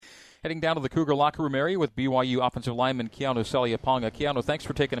Heading down to the Cougar locker room area with BYU offensive lineman Keanu Saliaponga. Keanu, thanks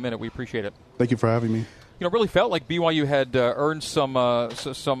for taking a minute. We appreciate it. Thank you for having me. It really felt like BYU had earned some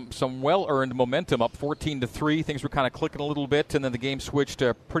well-earned momentum, up 14-3. Things were kind of clicking a little bit, and then the game switched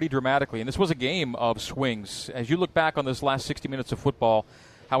pretty dramatically. And this was a game of swings. As you look back on this last 60 minutes of football,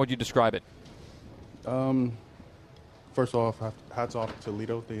 how would you describe it? First off, hats off to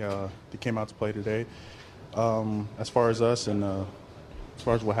Toledo. They came out to play today. As far as us and as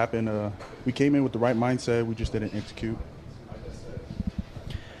far as what happened, we came in with the right mindset. We just didn't execute.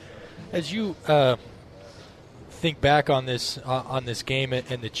 As you think back on this game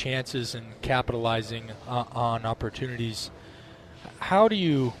and the chances and capitalizing on opportunities, how do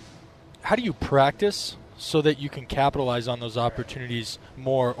you practice so that you can capitalize on those opportunities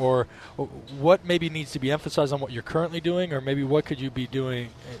more, or what maybe needs to be emphasized on what you're currently doing, or maybe what could you be doing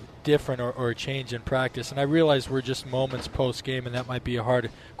different or change in practice? And I realize we're just moments post-game, and that might be a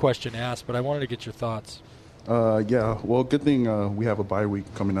hard question to ask, but I wanted to get your thoughts. Yeah, well, good thing we have a bye week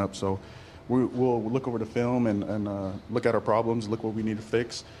coming up, so we'll look over the film and look at our problems, look what we need to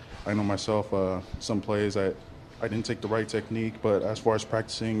fix. I know myself, some plays I didn't take the right technique, but as far as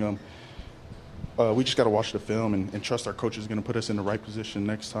practicing, we just got to watch the film and trust our coach is going to put us in the right position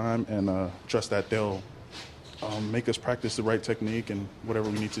next time, and trust that they'll make us practice the right technique and whatever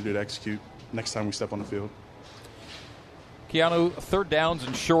we need to do to execute next time we step on the field. Keanu, third downs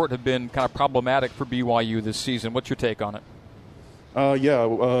and short have been kind of problematic for BYU this season. What's your take on it?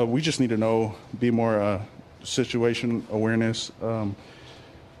 We just need to be more situation awareness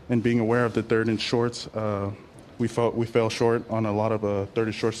and being aware of the third and shorts. We fell short on a lot of third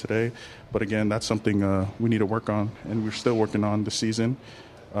and shorts today, but again, that's something we need to work on, and we're still working on this season.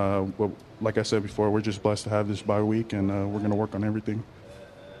 Like I said before, we're just blessed to have this bye week, and we're going to work on everything.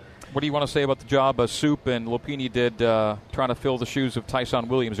 What do you want to say about the job Soup and Lopini did trying to fill the shoes of Tyson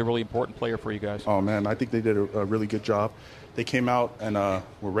Williams, a really important player for you guys? Oh, man, I think they did a really good job. They came out and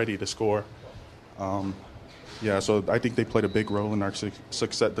were ready to score. So I think they played a big role in our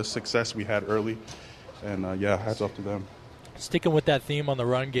success, the success we had early. And, hats off to them. Sticking with that theme on the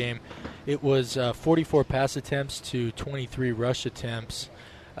run game, it was 44 pass attempts to 23 rush attempts.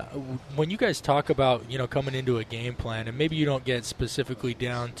 When you guys talk about, coming into a game plan, and maybe you don't get specifically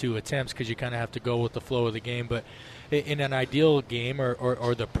down to attempts because you kind of have to go with the flow of the game, but in an ideal game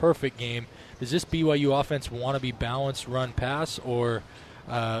or the perfect game, does this BYU offense want to be balanced run-pass, or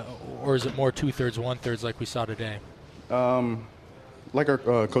is it more two-thirds, one-thirds like we saw today? Like our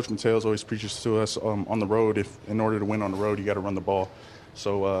Coach Mateos always preaches to us on the road, if in order to win on the road, you got to run the ball.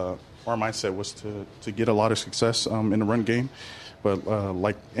 So our mindset was to get a lot of success in the run game. But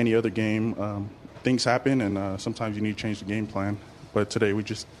like any other game, things happen, and sometimes you need to change the game plan. But today we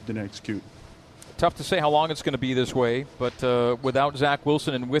just didn't execute. Tough to say how long it's going to be this way, but without Zach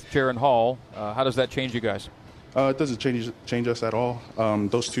Wilson and with Jaron Hall, how does that change you guys? It doesn't change us at all.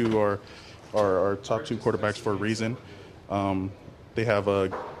 Those two are our top two quarterbacks for a reason. They have a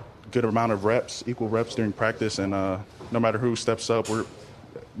good amount of reps, equal reps during practice, and no matter who steps up,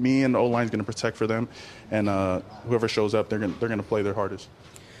 me and the O-line is going to protect for them, and whoever shows up, they're going to play their hardest.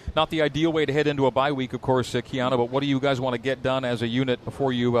 Not the ideal way to head into a bye week, of course, Keanu, but what do you guys want to get done as a unit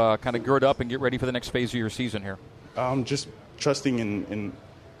before you kind of gird up and get ready for the next phase of your season here? Just trusting in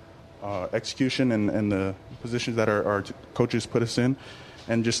execution and the positions that our coaches put us in,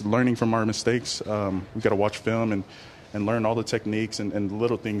 and just learning from our mistakes. We got to watch film and learn all the techniques and the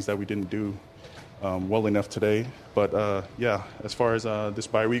little things that we didn't do well enough today. But, as far as this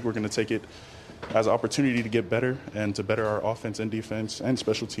bye week, we're going to take it as an opportunity to get better and to better our offense and defense and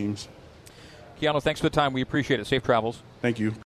special teams. Keanu, thanks for the time. We appreciate it. Safe travels. Thank you.